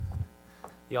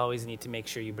You always need to make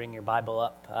sure you bring your Bible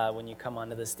up when you come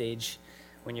onto the stage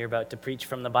when you're about to preach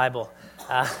from the Bible.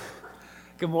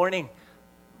 Good morning.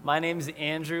 My name's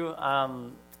Andrew,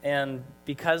 and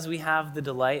because we have the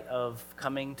delight of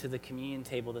coming to the communion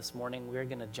table this morning, we're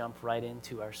going to jump right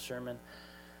into our sermon.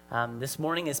 This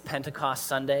morning is Pentecost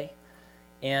Sunday,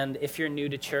 and if you're new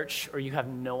to church or you have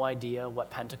no idea what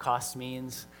Pentecost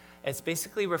means, it's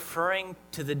basically referring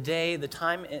to the day, the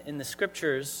time in the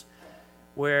scriptures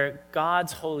where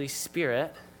God's Holy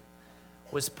Spirit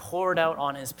was poured out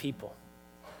on his people.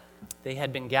 They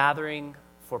had been gathering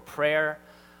for prayer.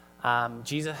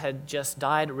 Jesus had just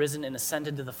died, risen, and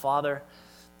ascended to the Father,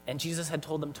 and Jesus had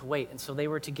told them to wait. And so they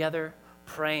were together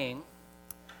praying,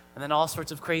 and then all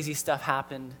sorts of crazy stuff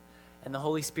happened, and the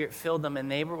Holy Spirit filled them,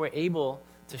 and they were able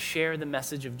to share the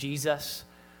message of Jesus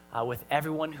with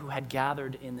everyone who had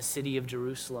gathered in the city of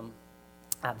Jerusalem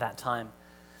at that time.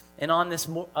 And on this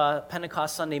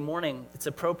Pentecost Sunday morning, it's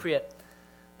appropriate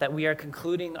that we are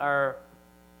concluding our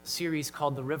series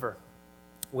called The River,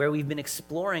 where we've been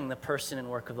exploring the person and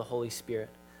work of the Holy Spirit.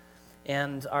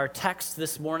 And our text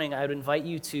this morning, I would invite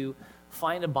you to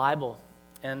find a Bible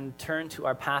and turn to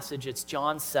our passage. It's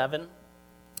John 7,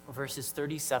 verses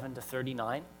 37 to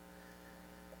 39.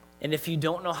 And if you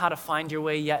don't know how to find your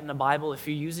way yet in a Bible, if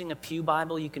you're using a Pew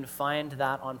Bible, you can find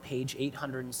that on page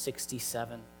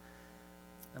 867.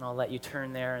 And I'll let you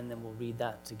turn there, and then we'll read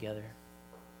that together.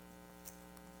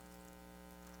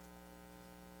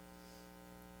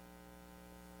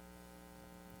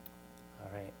 All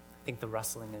right. I think the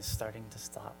rustling is starting to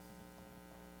stop.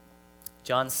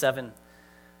 John 7,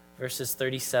 verses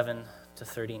 37 to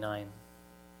 39.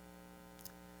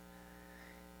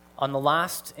 On the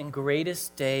last and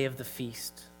greatest day of the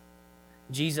feast,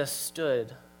 Jesus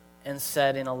stood and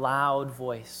said in a loud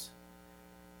voice,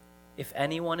 "If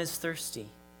anyone is thirsty,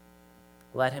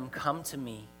 let him come to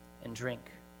me and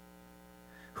drink.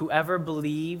 Whoever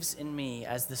believes in me,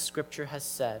 as the scripture has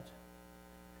said,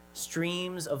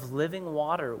 streams of living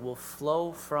water will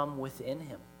flow from within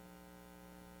him."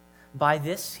 By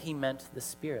this he meant the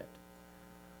Spirit,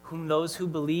 whom those who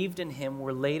believed in him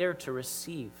were later to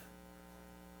receive.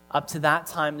 Up to that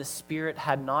time, the Spirit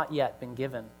had not yet been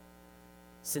given,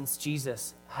 since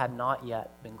Jesus had not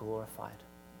yet been glorified.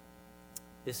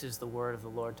 This is the word of the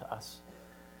Lord to us.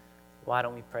 Why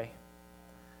don't we pray?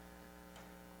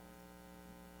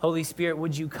 Holy Spirit,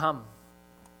 would you come?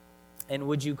 And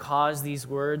would you cause these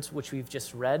words which we've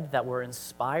just read that were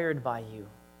inspired by you,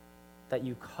 that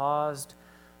you caused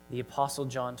the Apostle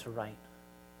John to write?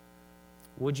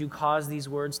 Would you cause these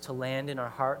words to land in our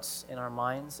hearts, in our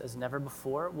minds as never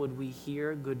before? Would we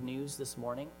hear good news this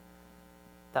morning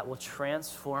that will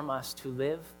transform us to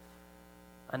live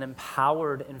an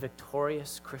empowered and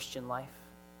victorious Christian life?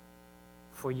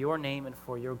 For your name and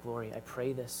for your glory, I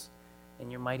pray this in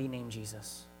your mighty name,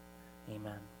 Jesus.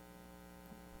 Amen.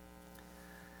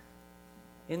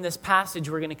 In this passage,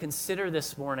 we're going to consider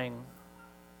this morning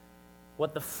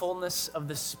what the fullness of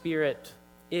the Spirit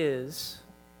is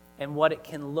and what it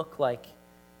can look like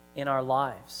in our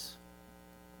lives.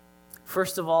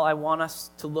 First of all, I want us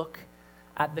to look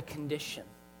at the condition.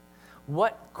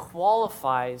 What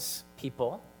qualifies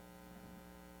people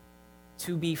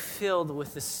to be filled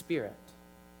with the Spirit?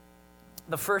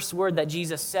 The first word that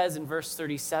Jesus says in verse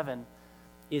 37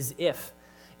 is if.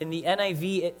 In the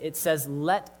NIV, it says,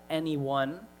 "Let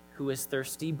anyone who is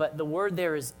thirsty," but the word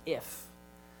there is if.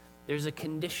 There's a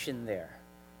condition there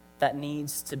that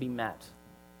needs to be met.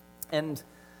 And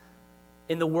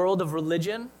in the world of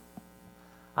religion,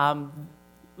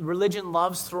 religion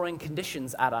loves throwing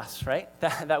conditions at us, right?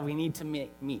 That we need to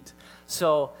meet.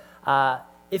 So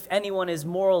if anyone is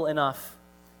moral enough,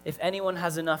 if anyone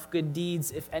has enough good deeds,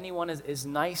 if anyone is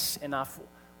nice enough,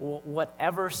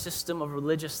 whatever system of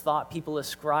religious thought people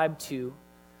ascribe to,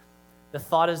 the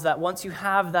thought is that once you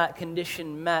have that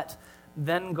condition met,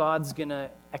 then God's going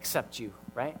to accept you,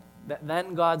 right?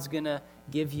 Then God's going to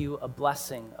give you a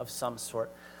blessing of some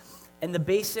sort. And the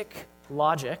basic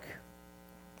logic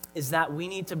is that we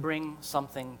need to bring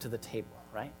something to the table,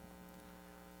 right?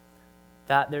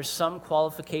 That there's some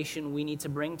qualification we need to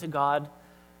bring to God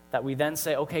that we then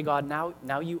say, okay, God,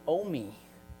 now you owe me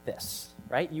this,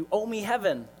 right? You owe me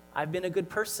heaven. I've been a good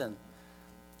person.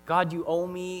 God, you owe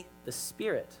me the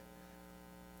Spirit.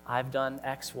 I've done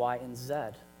X, Y, and Z.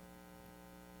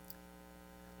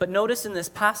 But notice in this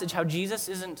passage how Jesus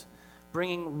isn't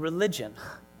bringing religion.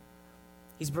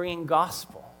 He's bringing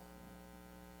gospel.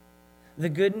 The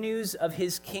good news of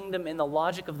his kingdom and the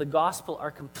logic of the gospel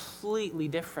are completely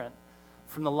different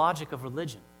from the logic of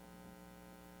religion.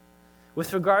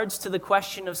 With regards to the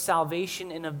question of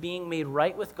salvation and of being made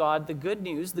right with God, the good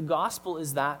news, the gospel,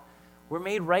 is that We're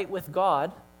made right with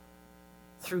God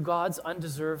through God's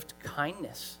undeserved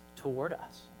kindness toward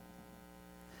us.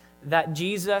 That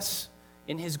Jesus,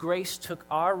 in his grace, took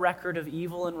our record of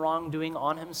evil and wrongdoing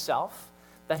on himself,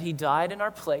 that he died in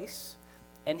our place,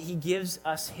 and he gives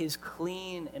us his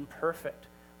clean and perfect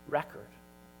record,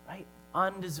 right?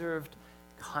 Undeserved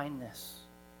kindness.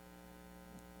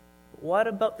 What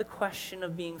about the question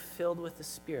of being filled with the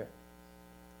Spirit?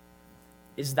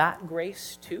 Is that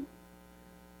grace too?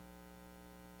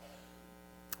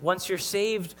 Once you're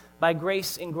saved by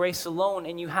grace and grace alone,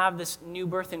 and you have this new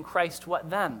birth in Christ, what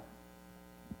then?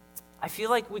 I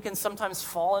feel like we can sometimes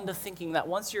fall into thinking that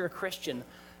once you're a Christian,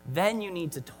 then you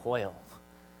need to toil.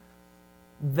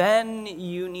 Then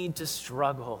you need to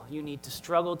struggle. You need to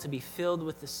struggle to be filled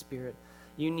with the Spirit.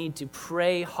 You need to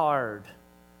pray hard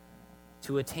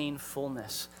to attain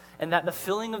fullness. And that the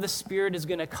filling of the Spirit is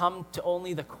going to come to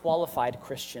only the qualified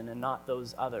Christian and not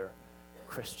those other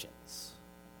Christians.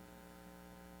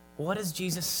 What does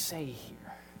Jesus say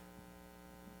here?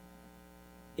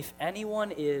 If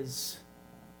anyone is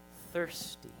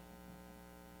thirsty,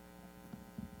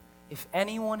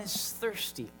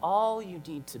 all you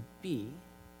need to be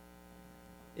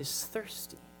is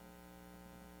thirsty.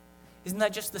 Isn't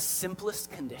that just the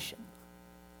simplest condition?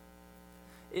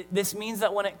 This means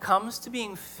that when it comes to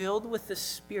being filled with the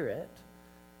Spirit,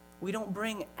 we don't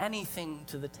bring anything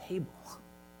to the table.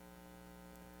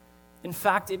 In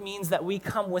fact, it means that we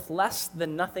come with less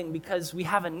than nothing because we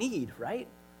have a need, right?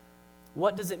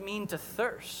 What does it mean to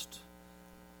thirst?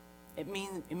 It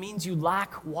means you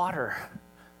lack water,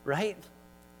 right?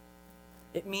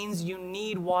 It means you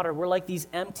need water. We're like these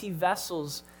empty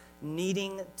vessels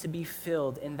needing to be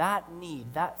filled. And that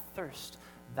need, that thirst,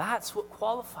 that's what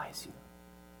qualifies you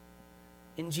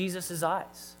in Jesus'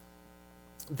 eyes.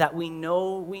 That we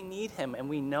know we need him, and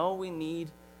we know we need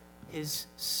his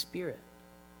Spirit.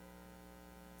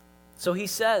 So he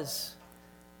says,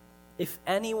 if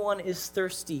anyone is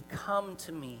thirsty, come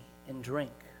to me and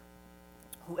drink.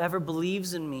 Whoever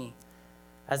believes in me,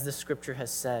 as the scripture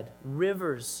has said,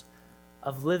 rivers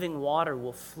of living water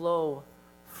will flow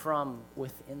from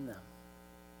within them.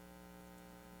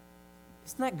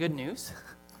 Isn't that good news?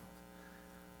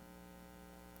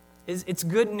 It's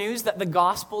good news that the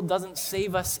gospel doesn't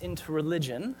save us into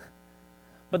religion,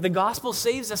 but the gospel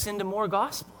saves us into more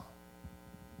gospel.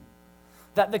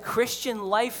 That the Christian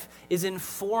life is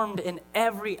informed in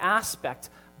every aspect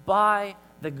by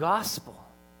the gospel.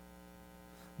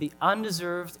 The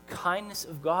undeserved kindness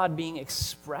of God being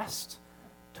expressed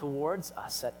towards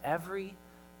us at every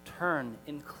turn,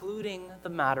 including the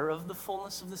matter of the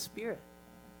fullness of the Spirit.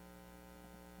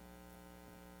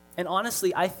 And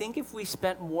honestly, I think if we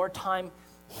spent more time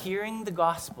hearing the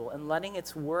gospel and letting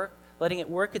it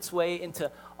work its way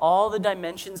into all the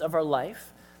dimensions of our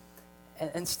life,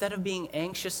 instead of being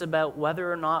anxious about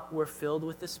whether or not we're filled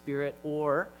with the Spirit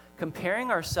or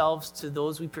comparing ourselves to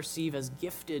those we perceive as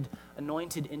gifted,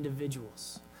 anointed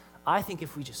individuals, I think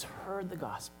if we just heard the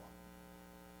gospel,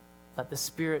 let the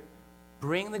Spirit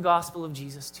bring the gospel of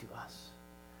Jesus to us,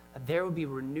 that there would be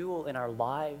renewal in our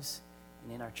lives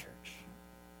and in our church.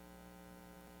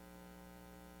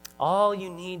 All you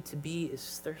need to be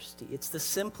is thirsty. It's the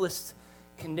simplest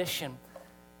condition.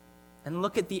 And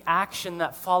look at the action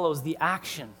that follows, the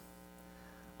action.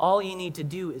 All you need to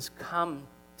do is come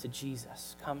to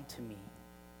Jesus, come to me,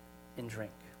 and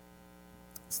drink.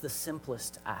 It's the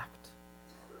simplest act.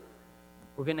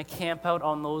 We're going to camp out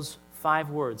on those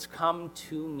 5 words, come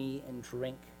to me and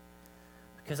drink,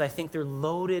 because I think they're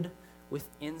loaded with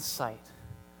insight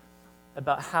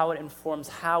about how it informs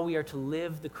how we are to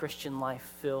live the Christian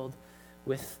life filled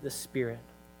with the Spirit.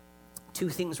 2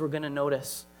 things we're going to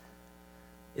notice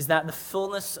is that the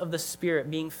fullness of the Spirit,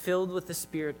 being filled with the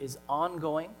Spirit, is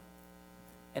ongoing,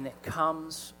 and it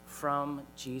comes from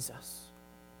Jesus.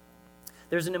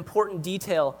 There's an important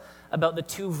detail about the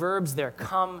 2 verbs there,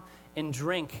 come and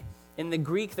drink. In the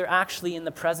Greek, they're actually in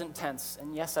the present tense.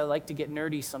 And yes, I like to get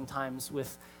nerdy sometimes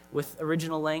with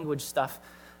original language stuff.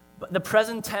 But the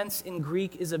present tense in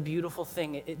Greek is a beautiful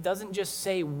thing. It doesn't just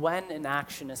say when an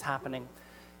action is happening.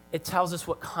 It tells us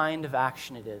what kind of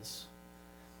action it is.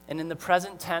 And in the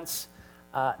present tense,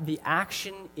 the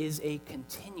action is a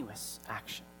continuous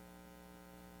action.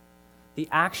 The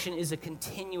action is a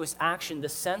continuous action. The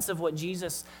sense of what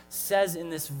Jesus says in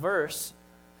this verse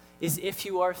is, if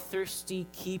you are thirsty,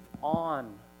 keep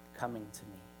on coming to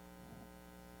me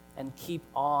and keep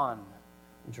on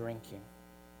drinking.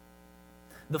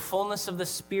 The fullness of the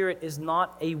Spirit is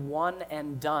not a one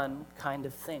and done kind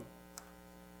of thing.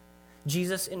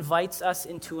 Jesus invites us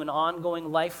into an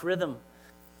ongoing life rhythm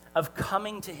of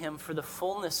coming to him for the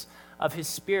fullness of his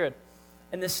Spirit.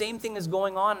 And the same thing is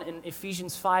going on in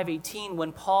Ephesians 5:18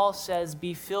 when Paul says,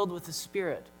 be filled with the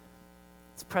Spirit.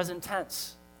 It's present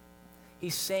tense.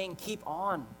 He's saying, keep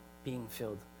on being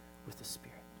filled with the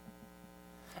Spirit.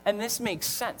 And this makes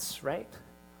sense, right?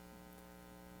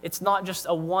 It's not just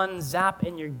a one zap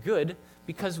and you're good,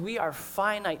 because we are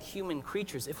finite human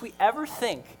creatures. If we ever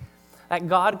think that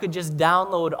God could just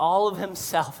download all of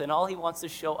himself and all he wants to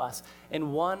show us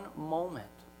in one moment,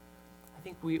 I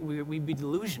think we'd be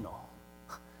delusional.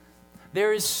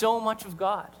 There is so much of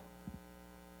God.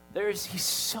 He's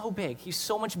so big. He's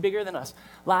so much bigger than us.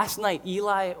 Last night,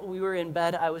 Eli, we were in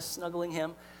bed. I was snuggling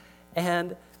him.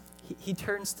 And he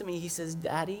turns to me. He says,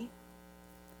 Daddy,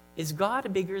 is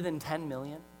God bigger than 10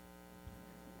 million?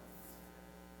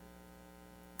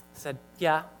 I said,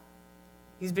 yeah,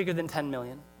 he's bigger than 10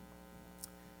 million.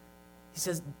 He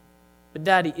says, but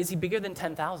Daddy, is he bigger than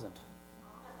 10,000? I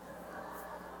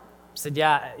said,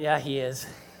 yeah, he is.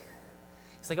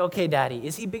 He's like, okay, Daddy,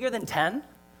 is he bigger than 10?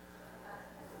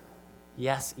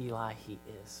 Yes, Eli, he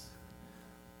is.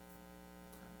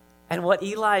 And what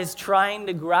Eli is trying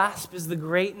to grasp is the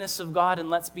greatness of God, and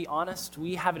let's be honest,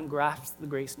 we haven't grasped the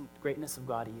greatness of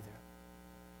God either.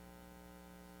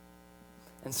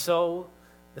 And so,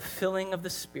 the filling of the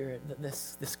Spirit,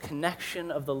 this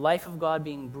connection of the life of God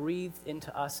being breathed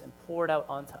into us and poured out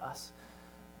onto us,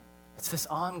 it's this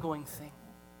ongoing thing.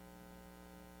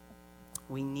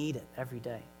 We need it every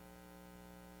day.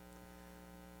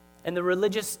 And the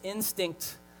religious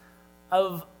instinct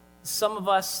of some of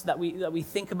us that we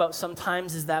think about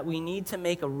sometimes is that we need to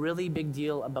make a really big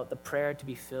deal about the prayer to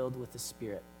be filled with the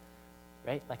Spirit,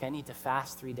 right? Like, I need to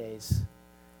fast 3 days.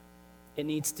 It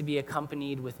needs to be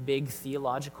accompanied with big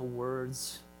theological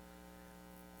words.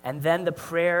 And then the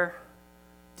prayer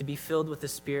to be filled with the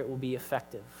Spirit will be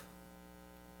effective.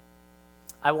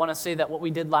 I want to say that what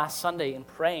we did last Sunday in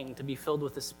praying to be filled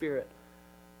with the Spirit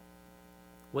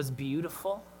was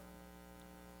beautiful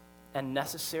and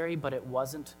necessary, but it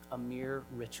wasn't a mere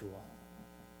ritual.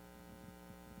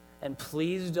 And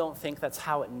please don't think that's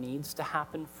how it needs to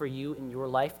happen for you in your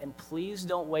life. And please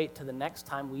don't wait till the next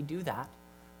time we do that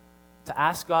to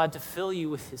ask God to fill you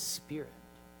with his Spirit.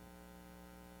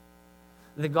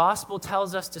 The gospel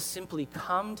tells us to simply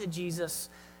come to Jesus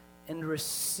and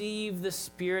receive the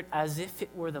Spirit as if it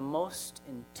were the most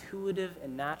intuitive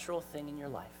and natural thing in your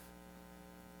life.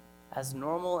 As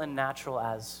normal and natural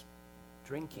as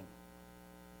drinking.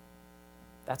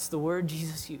 That's the word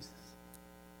Jesus uses.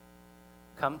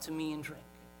 Come to me and drink.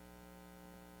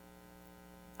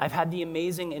 I've had the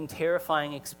amazing and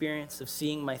terrifying experience of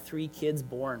seeing my 3 kids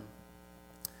born.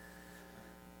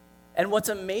 And what's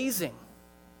amazing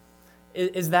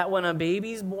is that when a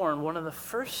baby's born, one of the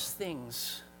first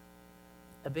things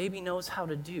a baby knows how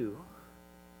to do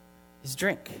is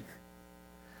drink.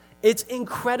 It's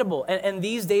incredible. And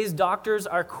these days, doctors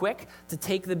are quick to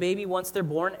take the baby once they're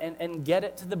born and get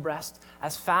it to the breast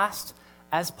as fast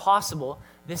as possible.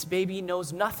 This baby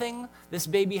knows nothing. This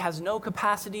baby has no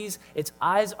capacities. Its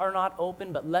eyes are not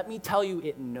open. But let me tell you,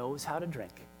 it knows how to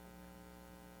drink.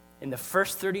 In the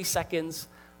first 30 seconds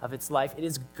of its life, it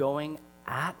is going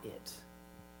at it.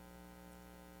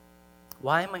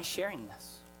 Why am I sharing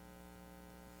this?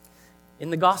 In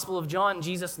the Gospel of John,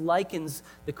 Jesus likens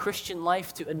the Christian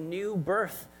life to a new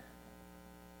birth.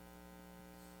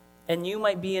 And you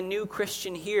might be a new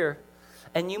Christian here,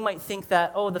 and you might think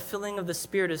that, the filling of the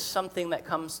Spirit is something that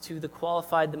comes to the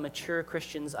qualified, the mature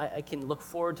Christians. I can look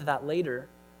forward to that later.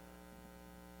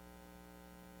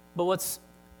 But what's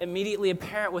immediately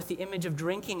apparent with the image of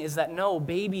drinking is that no,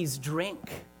 babies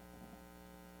drink.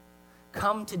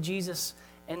 Come to Jesus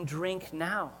and drink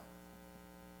now.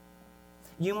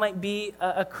 You might be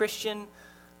a Christian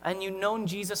and you've known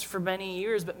Jesus for many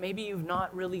years, but maybe you've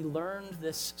not really learned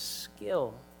this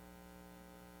skill.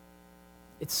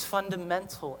 It's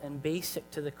fundamental and basic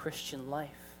to the Christian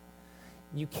life.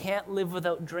 You can't live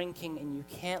without drinking, and you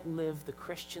can't live the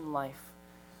Christian life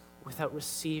without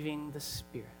receiving the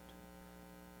Spirit,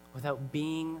 without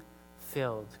being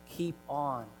filled. Keep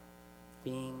on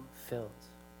being filled.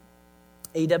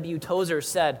 A.W. Tozer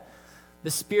said,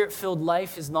 "The Spirit-filled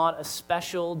life is not a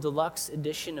special deluxe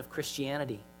edition of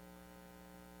Christianity.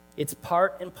 It's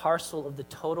part and parcel of the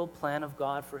total plan of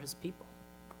God for his people."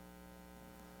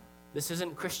 This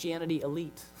isn't Christianity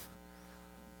elite.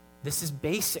 This is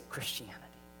basic Christianity.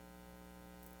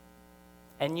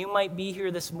 And you might be here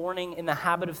this morning in the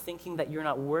habit of thinking that you're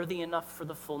not worthy enough for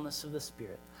the fullness of the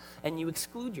Spirit, and you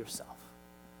exclude yourself.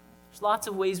 There's lots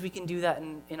of ways we can do that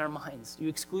in our minds. You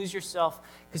exclude yourself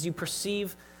because you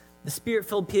perceive the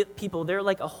Spirit-filled people, they're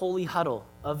like a holy huddle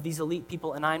of these elite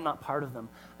people, and I'm not part of them.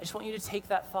 I just want you to take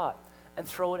that thought and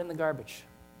throw it in the garbage.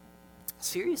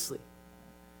 Seriously.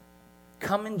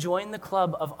 Come and join the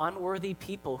club of unworthy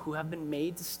people who have been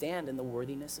made to stand in the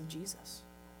worthiness of Jesus.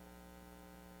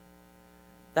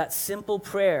 That simple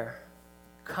prayer,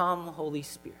 come, Holy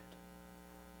Spirit,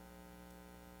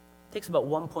 takes about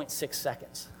 1.6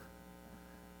 seconds.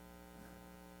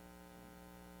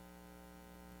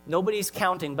 Nobody's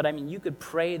counting, but I mean, you could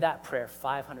pray that prayer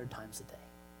 500 times a day.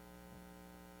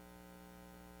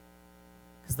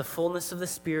 Because the fullness of the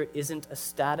Spirit isn't a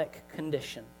static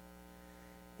condition.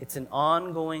 It's an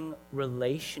ongoing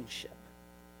relationship.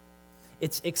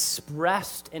 It's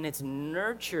expressed and it's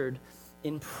nurtured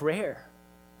in prayer.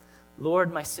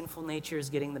 Lord, my sinful nature is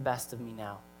getting the best of me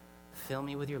now. Fill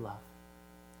me with your love.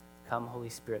 Come, Holy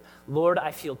Spirit. Lord,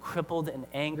 I feel crippled and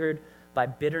angered by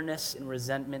bitterness and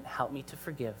resentment. Help me to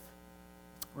forgive.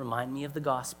 Remind me of the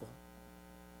gospel,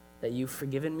 that you've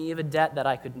forgiven me of a debt that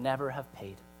I could never have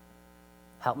paid.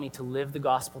 Help me to live the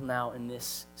gospel now in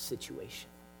this situation.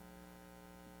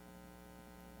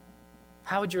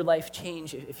 How would your life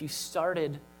change if you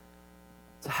started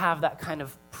to have that kind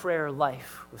of prayer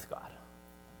life with God?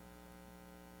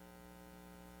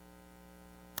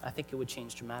 I think it would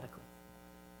change dramatically.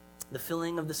 The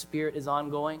filling of the Spirit is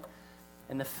ongoing,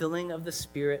 and the filling of the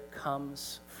Spirit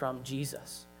comes from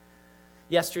Jesus.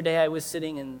 Yesterday, I was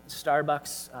sitting in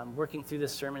Starbucks working through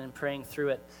this sermon and praying through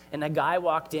it, and a guy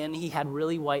walked in. He had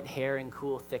really white hair and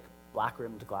cool, thick,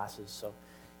 black-rimmed glasses, so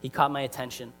he caught my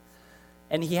attention.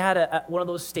 And he had one of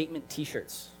those statement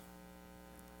T-shirts,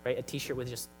 right? A T-shirt with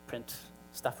just print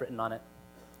stuff written on it.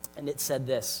 And it said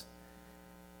this: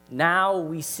 "Now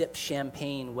we sip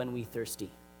champagne when we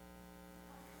thirsty."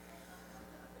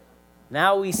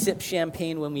 Now we sip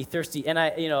champagne when we thirsty. And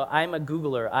I'm a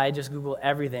Googler. I just Google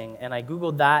everything. And I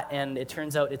Googled that, and it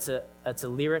turns out it's a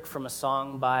lyric from a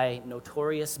song by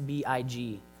Notorious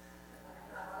B.I.G.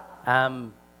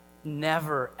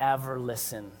 Never, ever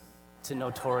listen to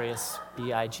Notorious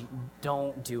B.I.G.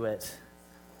 Don't do it.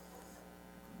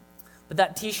 But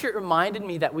that T-shirt reminded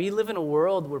me that we live in a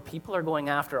world where people are going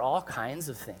after all kinds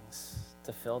of things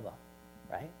to fill them,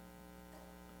 right?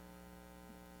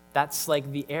 That's like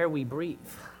the air we breathe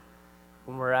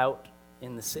when we're out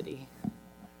in the city,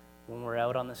 when we're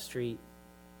out on the street,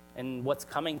 and what's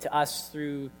coming to us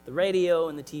through the radio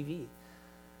and the TV.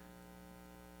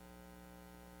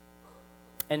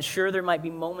 And sure, there might be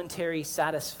momentary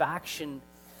satisfaction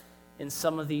in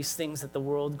some of these things that the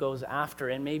world goes after.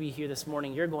 And maybe here this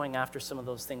morning, you're going after some of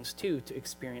those things too to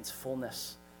experience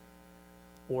fullness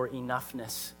or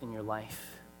enoughness in your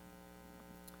life.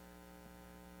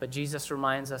 But Jesus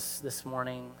reminds us this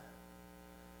morning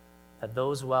that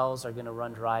those wells are going to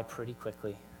run dry pretty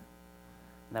quickly,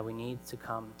 and that we need to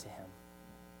come to him.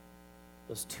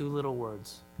 Those two little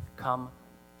words, come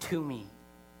to me,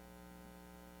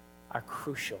 are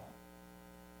crucial.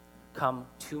 Come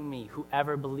to me.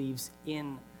 Whoever believes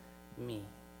in me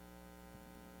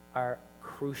are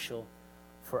crucial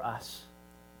for us.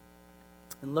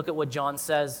 And look at what John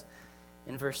says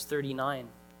in verse 39.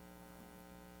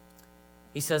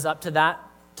 He says, up to that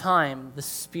time, the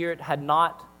Spirit had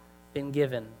not been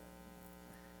given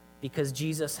because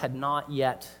Jesus had not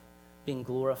yet been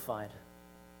glorified.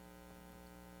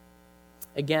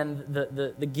 Again,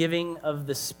 the giving of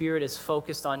the Spirit is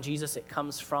focused on Jesus. It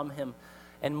comes from him.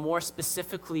 And more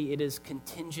specifically, it is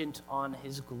contingent on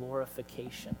his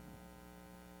glorification.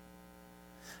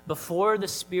 Before the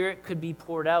Spirit could be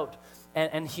poured out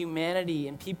and humanity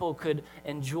and people could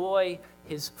enjoy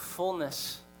his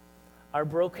fullness, our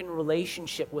broken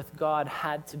relationship with God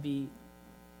had to be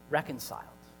reconciled.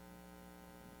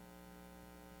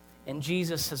 And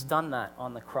Jesus has done that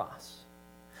on the cross.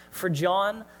 For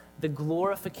John, the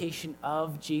glorification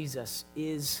of Jesus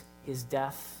is his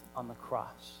death on the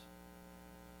cross.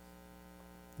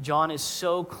 John is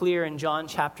so clear in John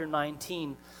chapter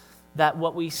 19 that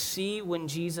what we see when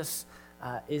Jesus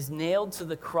is nailed to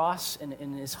the cross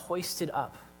and is hoisted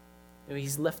up,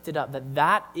 he's lifted up,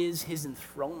 that is his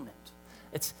enthronement.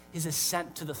 It's his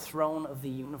ascent to the throne of the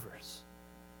universe.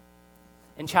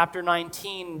 In chapter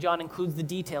 19, John includes the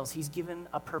details. He's given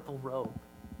a purple robe.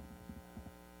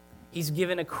 He's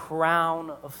given a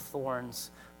crown of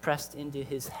thorns pressed into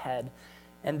his head.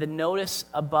 And the notice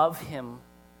above him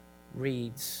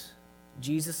reads,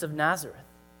 Jesus of Nazareth,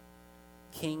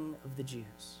 King of the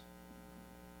Jews.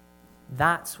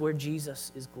 That's where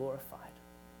Jesus is glorified.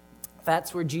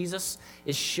 That's where Jesus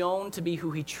is shown to be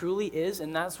who he truly is,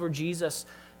 and that's where Jesus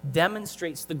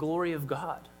demonstrates the glory of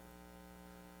God.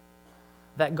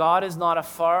 That God is not a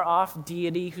far-off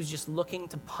deity who's just looking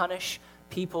to punish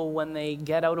people when they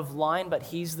get out of line, but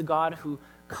he's the God who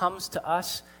comes to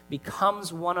us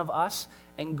becomes one of us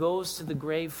and goes to the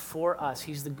grave for us.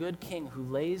 He's the good king who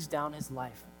lays down his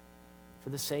life for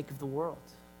the sake of the world.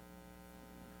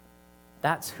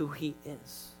 That's who he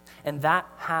is. And that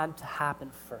had to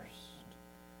happen first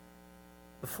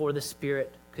before the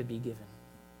Spirit could be given.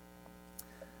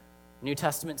 New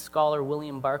Testament scholar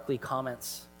William Barclay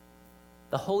comments,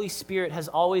 "The Holy Spirit has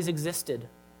always existed,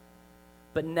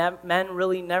 but men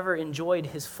really never enjoyed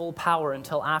his full power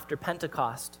until after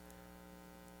Pentecost.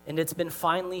 And it's been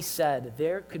finally said,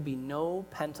 there could be no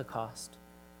Pentecost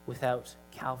without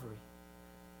Calvary.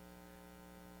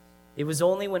 It was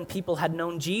only when people had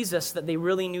known Jesus that they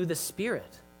really knew the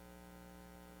Spirit."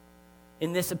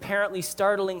 In this apparently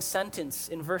startling sentence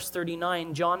in verse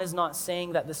 39, John is not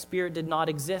saying that the Spirit did not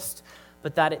exist,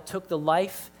 but that it took the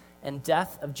life and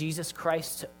death of Jesus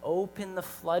Christ to open the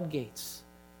floodgates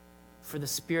for the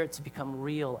Spirit to become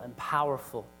real and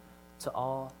powerful to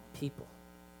all people.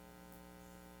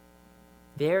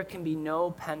 There can be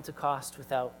no Pentecost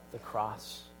without the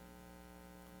cross.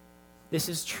 This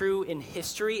is true in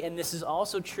history, and this is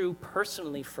also true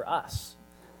personally for us,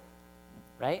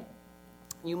 right?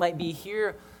 You might be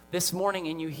here this morning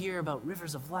and you hear about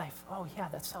rivers of life. Oh yeah,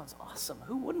 that sounds awesome.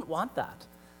 Who wouldn't want that?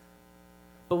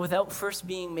 But without first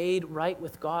being made right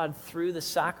with God through the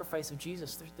sacrifice of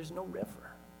Jesus, there's no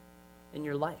river in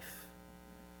your life.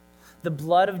 The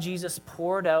blood of Jesus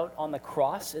poured out on the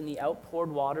cross and the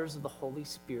outpoured waters of the Holy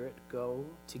Spirit go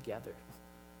together.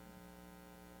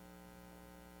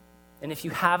 And if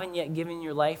you haven't yet given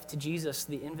your life to Jesus,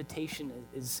 the invitation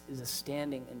is a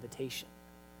standing invitation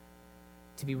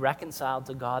to be reconciled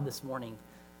to God this morning,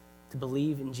 to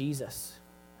believe in Jesus.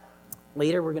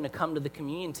 Later, we're going to come to the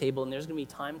communion table, and there's going to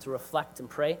be time to reflect and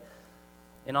pray.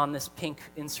 And on this pink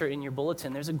insert in your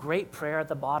bulletin, there's a great prayer at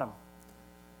the bottom.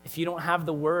 If you don't have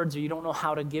the words or you don't know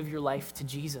how to give your life to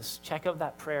Jesus, check out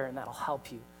that prayer, and that'll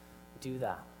help you do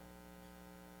that.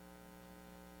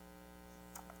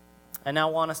 I now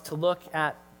want us to look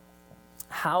at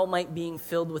how might being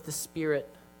filled with the Spirit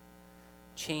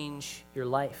change your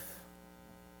life.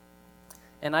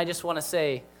 And I just want to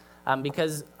say,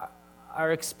 because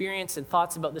our experience and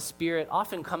thoughts about the Spirit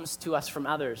often comes to us from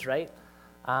others, right?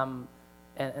 And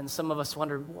some of us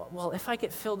wonder, well, if I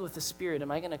get filled with the Spirit, am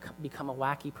I going to become a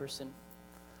wacky person?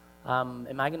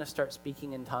 Am I going to start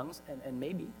speaking in tongues? And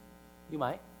maybe, you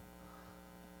might.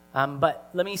 But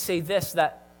let me say this,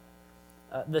 that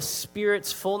the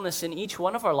Spirit's fullness in each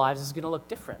one of our lives is going to look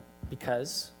different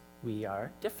because we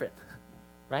are different,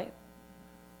 right?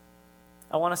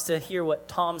 I want us to hear what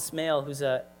Tom Smale, who's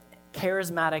a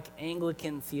charismatic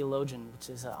Anglican theologian, which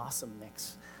is an awesome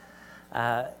mix.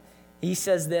 He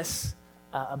says this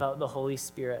about the Holy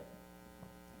Spirit.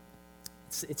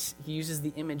 He uses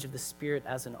the image of the Spirit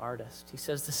as an artist. He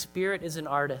says, the Spirit is an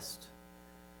artist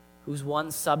whose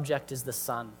one subject is the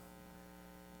sun,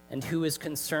 and who is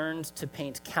concerned to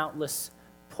paint countless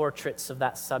portraits of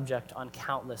that subject on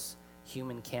countless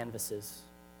human canvases.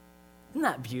 Isn't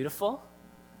that beautiful?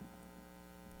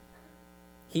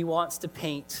 He wants to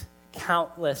paint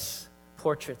countless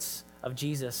portraits of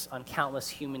Jesus on countless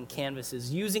human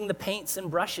canvases, using the paints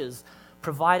and brushes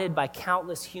provided by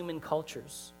countless human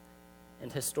cultures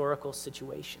and historical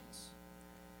situations.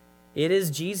 It is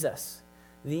Jesus,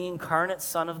 the incarnate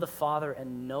Son of the Father,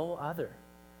 and no other,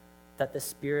 that the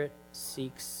Spirit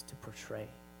seeks to portray.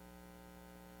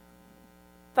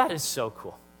 That is so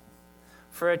cool.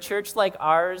 For a church like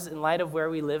ours, in light of where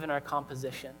we live in our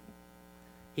composition,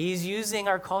 He's using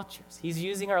our cultures. He's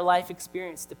using our life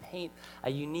experience to paint a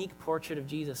unique portrait of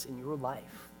Jesus in your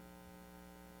life.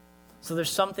 So there's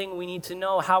something we need to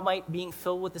know. How might being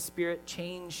filled with the Spirit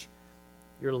change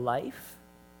your life?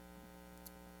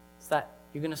 It's that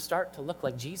you're going to start to look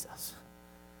like Jesus.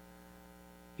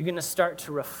 You're going to start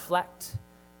to reflect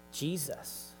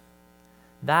Jesus.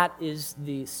 That is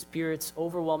the Spirit's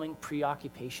overwhelming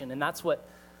preoccupation, and that's what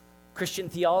Christian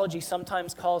theology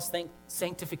sometimes calls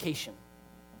sanctification.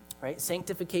 Right?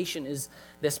 Sanctification is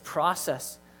this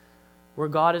process where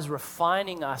God is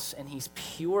refining us and He's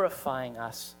purifying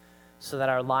us so that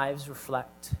our lives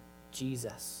reflect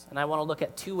Jesus. And I want to look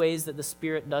at two ways that the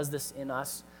Spirit does this in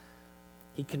us.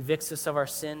 He convicts us of our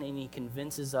sin, and He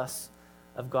convinces us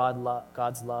of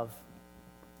God's love.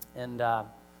 And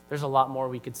there's a lot more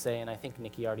we could say, and I think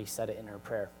Nikki already said it in her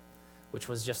prayer, which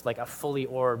was just like a fully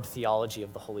orbed theology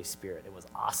of the Holy Spirit. It was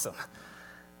awesome.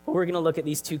 But we're going to look at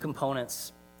these two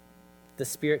components. The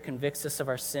Spirit convicts us of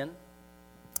our sin,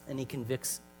 and He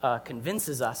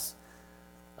convinces us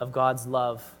of God's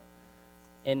love.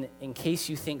 And in case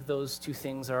you think those two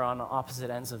things are on opposite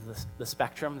ends of the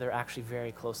spectrum, they're actually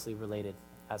very closely related,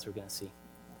 as we're going to see.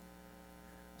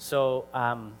 So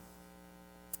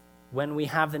when we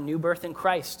have the new birth in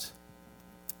Christ,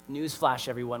 newsflash,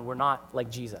 everyone, we're not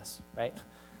like Jesus, right?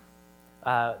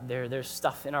 There's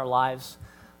stuff in our lives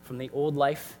from the old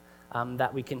life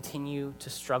that we continue to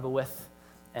struggle with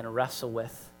and wrestle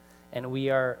with. And we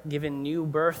are given new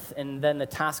birth, and then the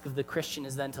task of the Christian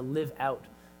is then to live out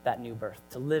that new birth,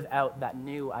 to live out that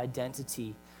new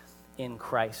identity in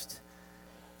Christ.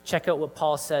 Check out what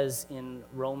Paul says in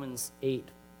Romans 8,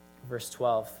 verse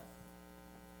 12.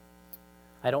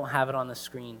 I don't have it on the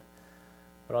screen,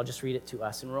 but I'll just read it to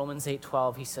us. In Romans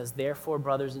 8:12, he says, "Therefore,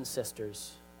 brothers and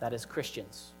sisters," that is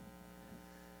Christians,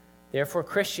 "therefore,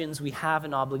 Christians, we have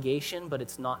an obligation, but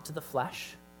it's not to the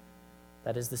flesh,"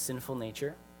 that is the sinful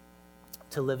nature,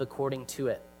 "to live according to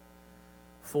it.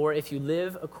 For if you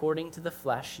live according to the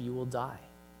flesh, you will die."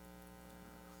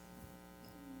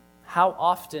 How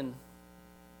often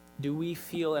do we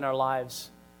feel in our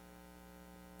lives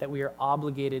that we are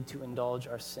obligated to indulge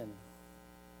our sin?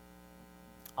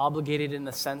 Obligated in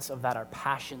the sense of that our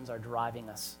passions are driving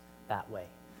us that way,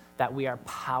 that we are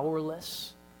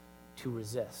powerless to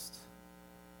resist.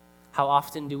 How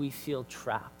often do we feel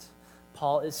trapped?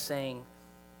 Paul is saying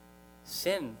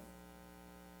sin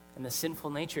and the sinful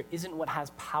nature isn't what has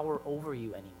power over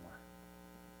you anymore.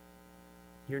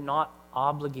 You're not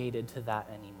obligated to that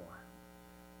anymore.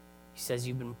 He says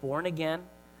you've been born again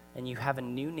and you have a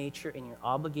new nature, and your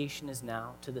obligation is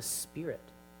now to the Spirit.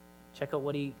 Check out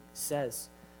what he says.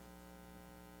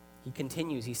 He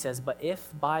continues, he says, "But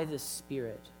if by the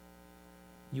Spirit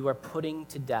you are putting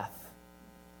to death,"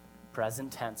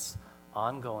 present tense,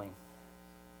 ongoing,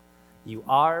 "you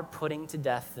are putting to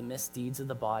death the misdeeds of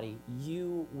the body,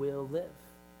 you will live."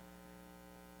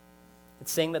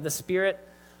 It's saying that the Spirit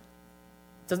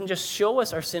doesn't just show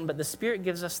us our sin, but the Spirit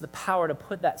gives us the power to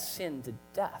put that sin to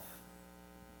death,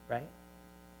 right?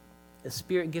 The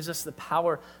Spirit gives us the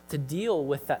power to deal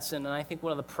with that sin, and I think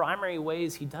one of the primary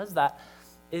ways he does that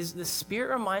is the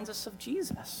Spirit reminds us of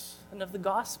Jesus and of the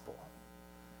gospel.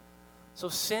 So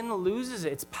sin loses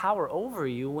its power over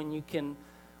you when you can,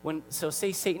 so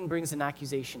say Satan brings an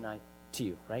accusation to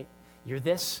you, right? You're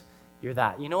this, you're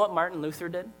that. You know what Martin Luther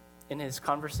did in his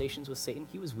conversations with Satan?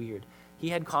 He was weird. He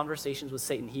had conversations with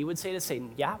Satan. He would say to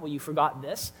Satan, "Yeah, well, you forgot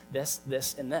this, this,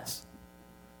 this, and this."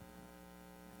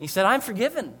 He said, "I'm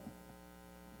forgiven.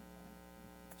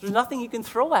 There's nothing you can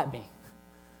throw at me.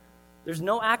 There's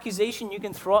no accusation you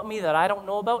can throw at me that I don't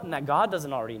know about and that God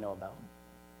doesn't already know about.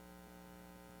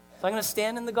 So I'm going to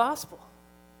stand in the gospel."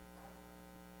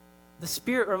 The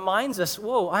Spirit reminds us,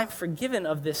 whoa, I'm forgiven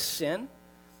of this sin,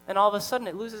 and all of a sudden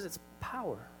it loses its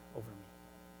power over me.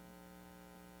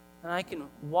 And I can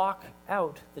walk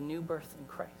out the new birth in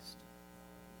Christ.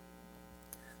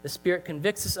 The Spirit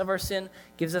convicts us of our sin,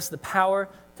 gives us the power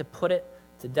to put it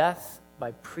to death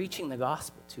by preaching the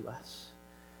gospel to us.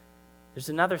 There's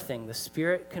another thing. The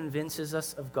Spirit convinces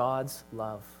us of God's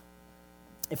love.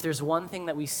 If there's one thing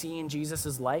that we see in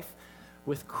Jesus' life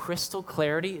with crystal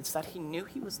clarity, it's that he knew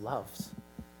he was loved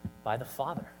by the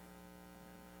Father.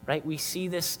 Right? We see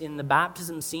this in the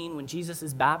baptism scene when Jesus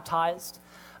is baptized.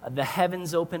 The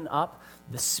heavens open up.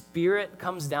 The Spirit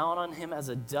comes down on him as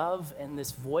a dove, and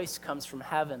this voice comes from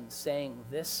heaven saying,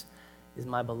 "This is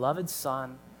my beloved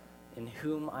Son, in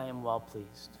whom I am well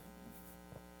pleased."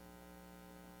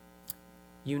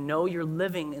 You know you're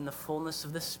living in the fullness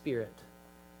of the Spirit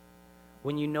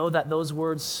when you know that those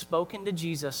words spoken to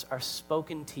Jesus are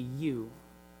spoken to you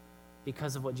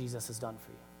because of what Jesus has done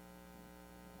for you.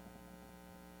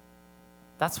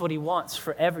 That's what he wants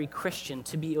for every Christian,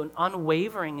 to be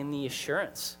unwavering in the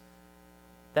assurance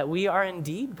that we are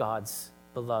indeed God's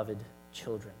beloved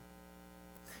children.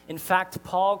 In fact,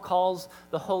 Paul calls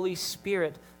the Holy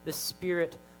Spirit the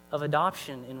Spirit of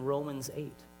adoption in Romans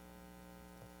 8.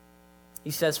 He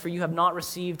says, "For you have not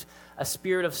received a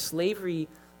spirit of slavery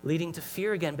leading to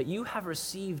fear again, but you have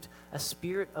received a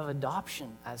spirit of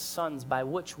adoption as sons, by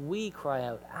which we cry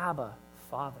out, 'Abba,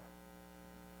 Father.'"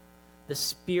 The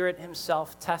Spirit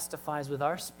himself testifies with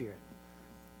our spirit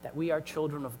that we are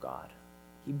children of God.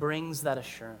 He brings that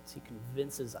assurance. He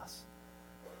convinces us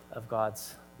of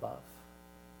God's love.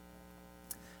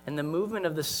 And the movement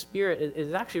of the Spirit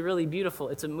is actually really beautiful.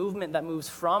 It's a movement that moves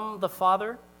from the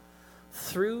Father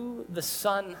through the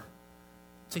Son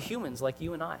to humans like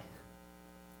you and I,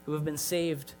 who have been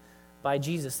saved by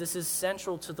Jesus. This is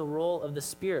central to the role of the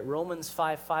Spirit. Romans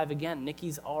 5:5 again.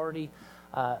 Nikki's already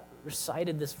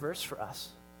recited this verse for us.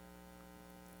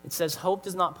 It says, "Hope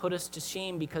does not put us to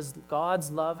shame because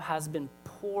God's love has been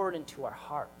poured into our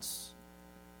hearts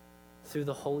through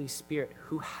the Holy Spirit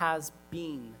who has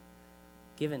been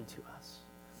given to us."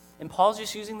 And Paul's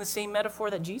just using the same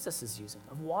metaphor that Jesus is using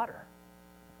of water.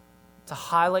 to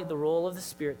highlight the role of the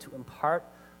Spirit to impart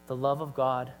the love of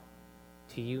God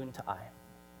to you and to I.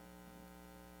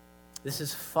 This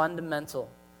is fundamental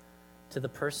to the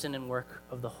person and work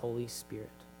of the Holy Spirit.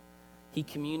 He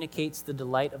communicates the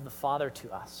delight of the Father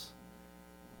to us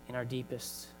in our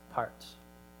deepest parts.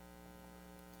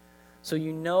 So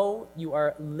you know you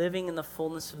are living in the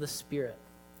fullness of the Spirit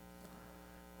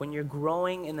when you're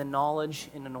growing in the knowledge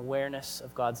and an awareness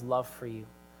of God's love for you,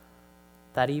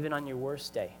 that even on your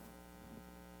worst day,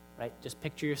 right? Just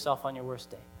picture yourself on your worst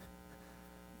day.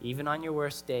 Even on your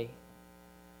worst day,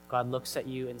 God looks at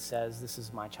you and says, this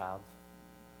is my child.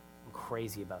 I'm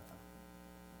crazy about them.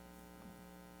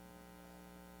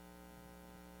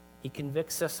 He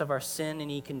convicts us of our sin and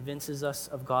he convinces us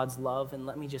of God's love. And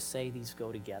let me just say, these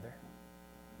go together.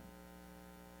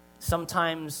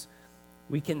 Sometimes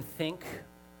we can think,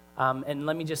 and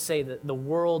let me just say that the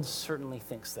world certainly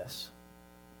thinks this.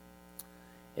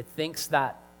 It thinks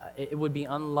that it would be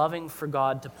unloving for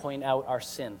God to point out our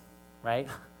sin, right?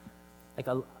 Like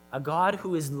a God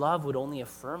who is love would only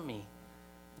affirm me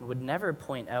and would never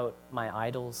point out my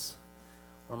idols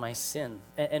or my sin.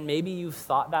 And maybe you've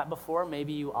thought that before.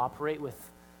 Maybe you operate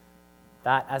with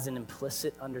that as an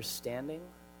implicit understanding.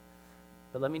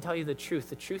 But let me tell you the truth.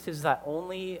 The truth is that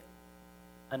only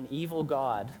an evil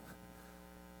God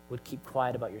would keep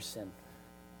quiet about your sin.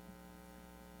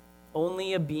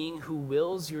 Only a being who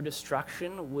wills your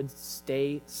destruction would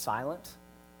stay silent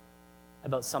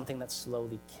about something that's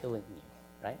slowly killing you,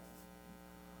 right?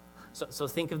 So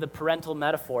think of the parental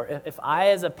metaphor. If I,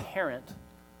 as a parent,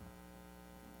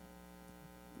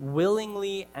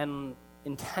 willingly and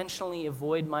intentionally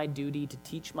avoid my duty to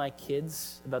teach my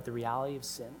kids about the reality of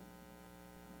sin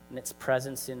and its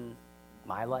presence in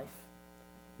my life,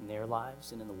 in their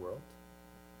lives, and in the world,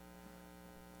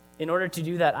 in order to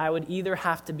do that, I would either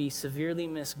have to be severely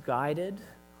misguided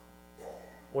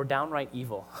or downright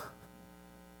evil.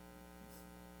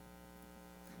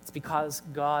 It's because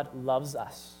God loves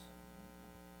us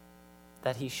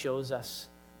that he shows us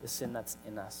the sin that's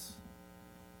in us.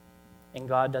 And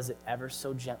God does it ever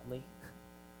so gently,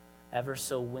 ever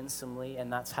so winsomely,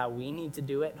 and that's how we need to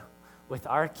do it with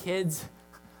our kids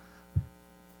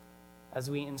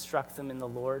as we instruct them in the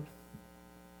Lord,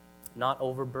 not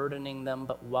overburdening them,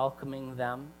 but welcoming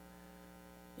them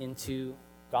into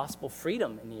gospel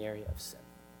freedom in the area of sin.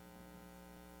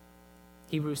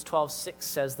 Hebrews 12:6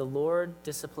 says, the Lord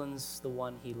disciplines the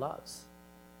one he loves.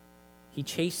 He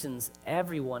chastens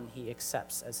everyone he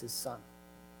accepts as his son.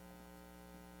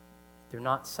 They're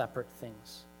not separate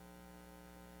things.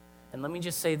 And let me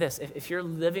just say this. If you're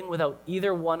living without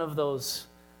either one of those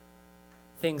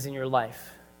things in your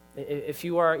life, if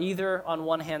you are either, on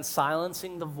one hand,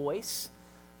 silencing the voice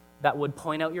that would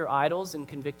point out your idols and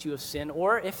convict you of sin,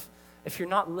 or if you're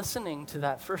not listening to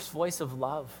that first voice of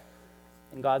love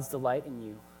and God's delight in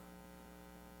you,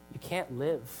 you can't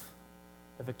live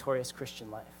a victorious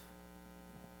Christian life.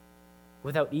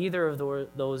 Without either of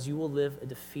those, you will live a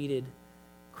defeated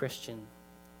Christian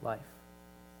life.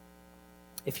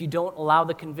 If you don't allow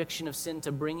the conviction of sin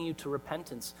to bring you to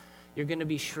repentance, you're going to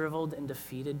be shriveled and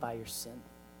defeated by your sin.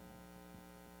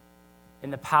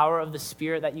 And the power of the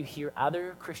Spirit that you hear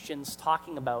other Christians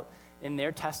talking about in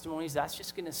their testimonies, that's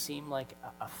just going to seem like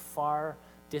a far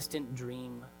distant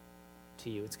dream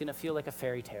to you. It's going to feel like a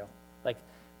fairy tale. Like,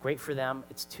 great for them,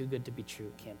 it's too good to be true,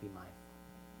 it can't be mine.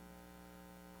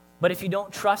 But if you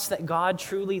don't trust that God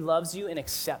truly loves you and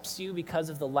accepts you because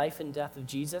of the life and death of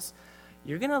Jesus,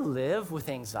 you're going to live with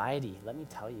anxiety, let me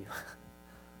tell you.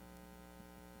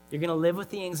 You're going to live with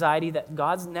the anxiety that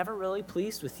God's never really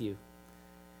pleased with you.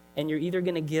 And you're either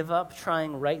going to give up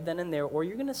trying right then and there, or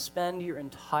you're going to spend your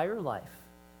entire life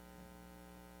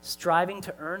striving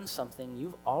to earn something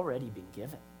you've already been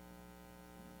given.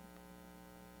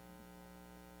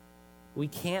 We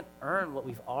can't earn what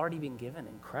we've already been given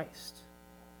in Christ.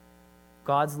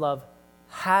 God's love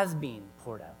has been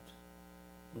poured out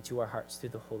into our hearts through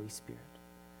the Holy Spirit,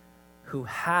 who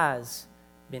has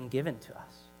been given to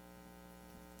us.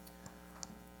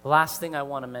 The last thing I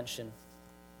want to mention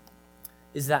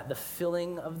is that the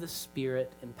filling of the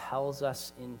Spirit impels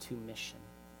us into mission.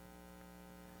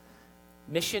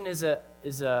 Mission is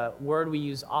a word we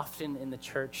use often in the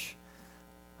church,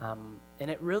 and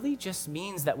it really just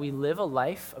means that we live a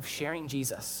life of sharing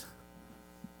Jesus.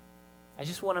 I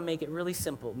just want to make it really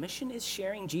simple. Mission is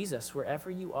sharing Jesus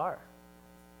wherever you are.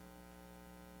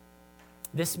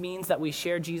 This means that we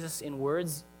share Jesus in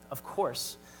words, of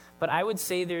course, but I would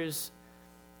say there's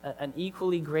an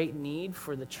equally great need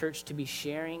for the church to be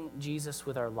sharing Jesus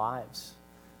with our lives.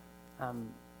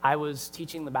 I was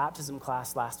teaching the baptism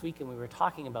class last week, and we were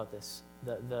talking about this.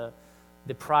 The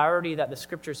the priority that the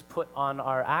scriptures put on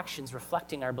our actions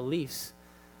reflecting our beliefs.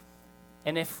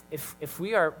 And if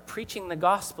we are preaching the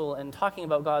gospel and talking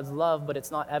about God's love, but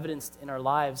it's not evidenced in our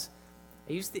lives,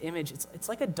 I use the image, it's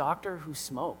like a doctor who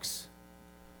smokes,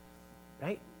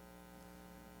 right?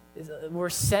 We're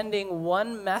sending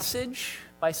one message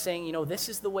by saying, this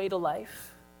is the way to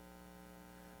life,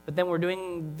 but then we're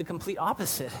doing the complete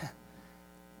opposite.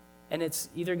 And it's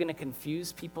either going to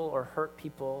confuse people or hurt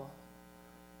people,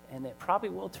 and it probably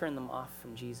will turn them off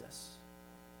from Jesus.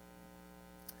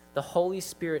 The Holy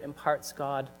Spirit imparts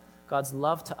God's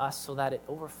love to us so that it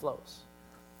overflows,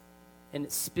 and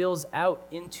it spills out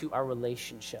into our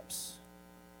relationships,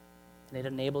 and it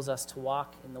enables us to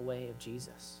walk in the way of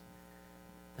Jesus.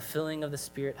 The filling of the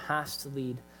Spirit has to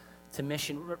lead to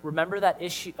mission. Remember that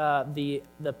issue,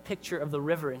 the picture of the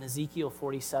river in Ezekiel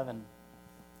 47,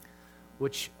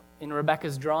 which in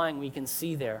Rebecca's drawing we can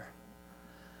see there.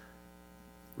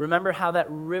 Remember how that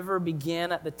river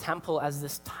began at the temple as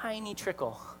this tiny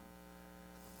trickle,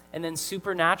 and then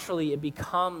supernaturally it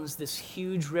becomes this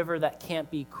huge river that can't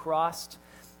be crossed,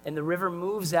 and the river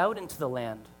moves out into the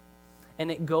land, and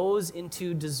it goes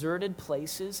into deserted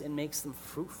places and makes them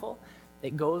fruitful.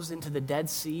 It goes into the Dead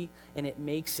Sea, and it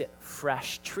makes it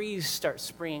fresh. Trees start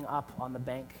springing up on the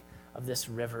bank of this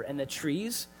river, and the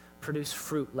trees produce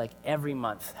fruit like every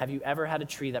month. Have you ever had a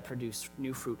tree that produced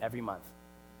new fruit every month?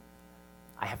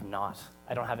 I have not.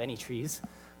 I don't have any trees,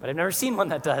 but I've never seen one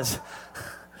that does.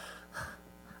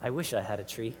 I wish I had a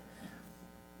tree.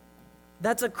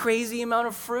 That's a crazy amount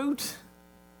of fruit.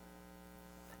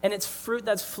 And it's fruit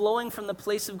that's flowing from the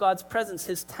place of God's presence,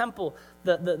 his temple,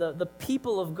 the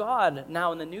people of God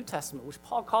now in the New Testament, which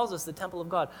Paul calls us the temple of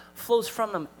God, flows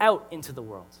from them out into the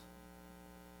world.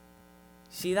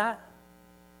 See that?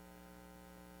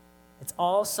 It's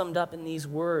all summed up in these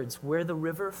words: where the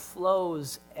river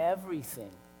flows,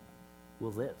 everything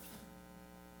will live.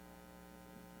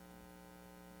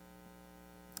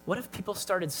 What if people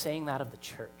started saying that of the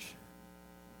church?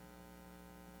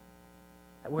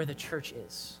 That where the church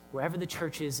is, wherever the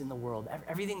church is in the world,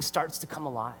 everything starts to come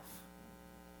alive.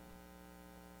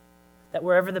 That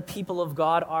wherever the people of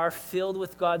God are filled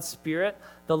with God's Spirit,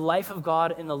 the life of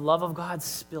God and the love of God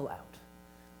spill out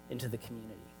into the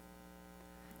community.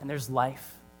 And there's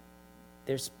life,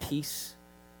 there's peace,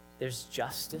 there's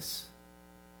justice,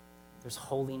 there's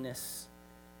holiness,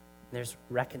 there's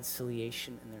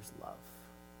reconciliation, and there's love.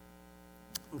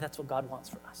 I think that's what God wants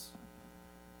for us.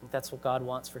 I think that's what God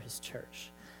wants for his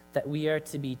church, that we are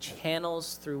to be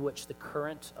channels through which the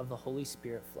current of the Holy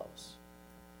Spirit flows,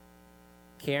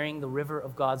 carrying the river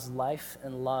of God's life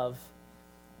and love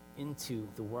into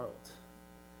the world.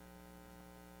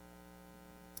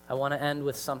 I want to end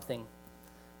with something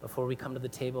before we come to the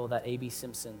table that A.B.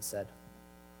 Simpson said.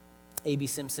 A.B.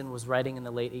 Simpson was writing in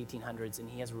the late 1800s, and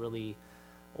he has really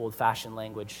old-fashioned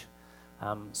language.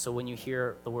 So when you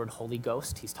hear the word Holy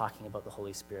Ghost, he's talking about the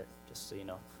Holy Spirit, just so you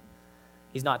know.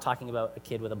 He's not talking about a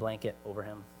kid with a blanket over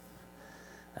him.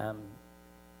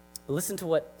 Listen to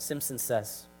what Simpson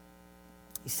says.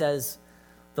 He says,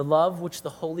 "The love which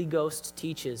the Holy Ghost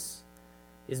teaches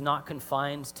is not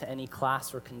confined to any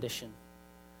class or condition,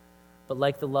 but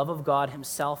like the love of God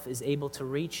himself is able to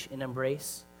reach and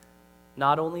embrace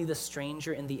not only the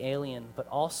stranger and the alien, but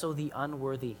also the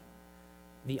unworthy,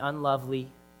 the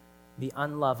unlovely, the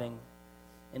unloving,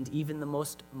 and even the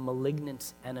most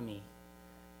malignant enemy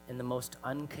and the most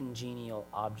uncongenial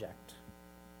object.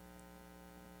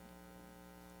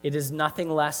 It is nothing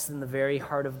less than the very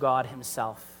heart of God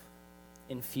himself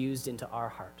infused into our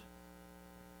heart.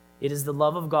 It is the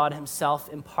love of God himself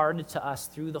imparted to us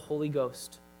through the Holy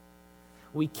Ghost.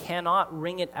 We cannot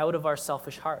wring it out of our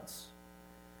selfish hearts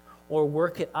or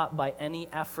work it up by any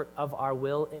effort of our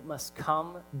will. It must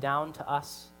come down to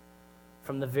us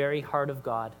from the very heart of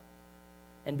God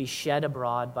and be shed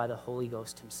abroad by the Holy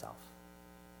Ghost himself.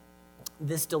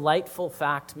 This delightful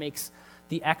fact makes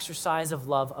the exercise of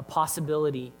love a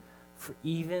possibility for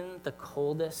even the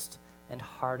coldest and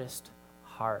hardest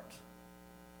heart.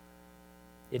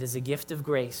 It is a gift of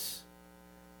grace.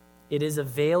 It is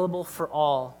available for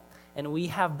all, and we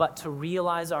have but to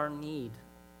realize our need,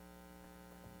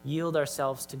 yield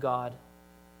ourselves to God,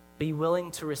 be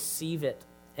willing to receive it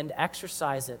and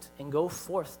exercise it and go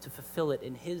forth to fulfill it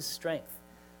in his strength.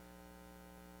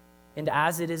 And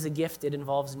as it is a gift, it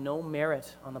involves no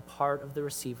merit on the part of the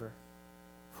receiver,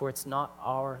 for it's not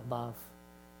our love,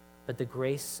 but the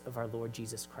grace of our Lord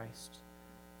Jesus Christ,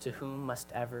 to whom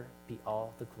must ever be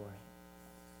all the glory.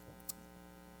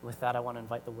 With that, I want to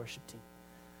invite the worship team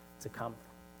to come,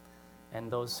 and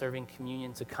those serving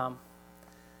communion to come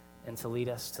and to lead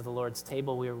us to the Lord's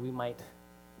table, where we might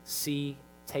see,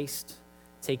 taste,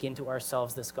 take into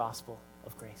ourselves this gospel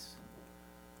of grace.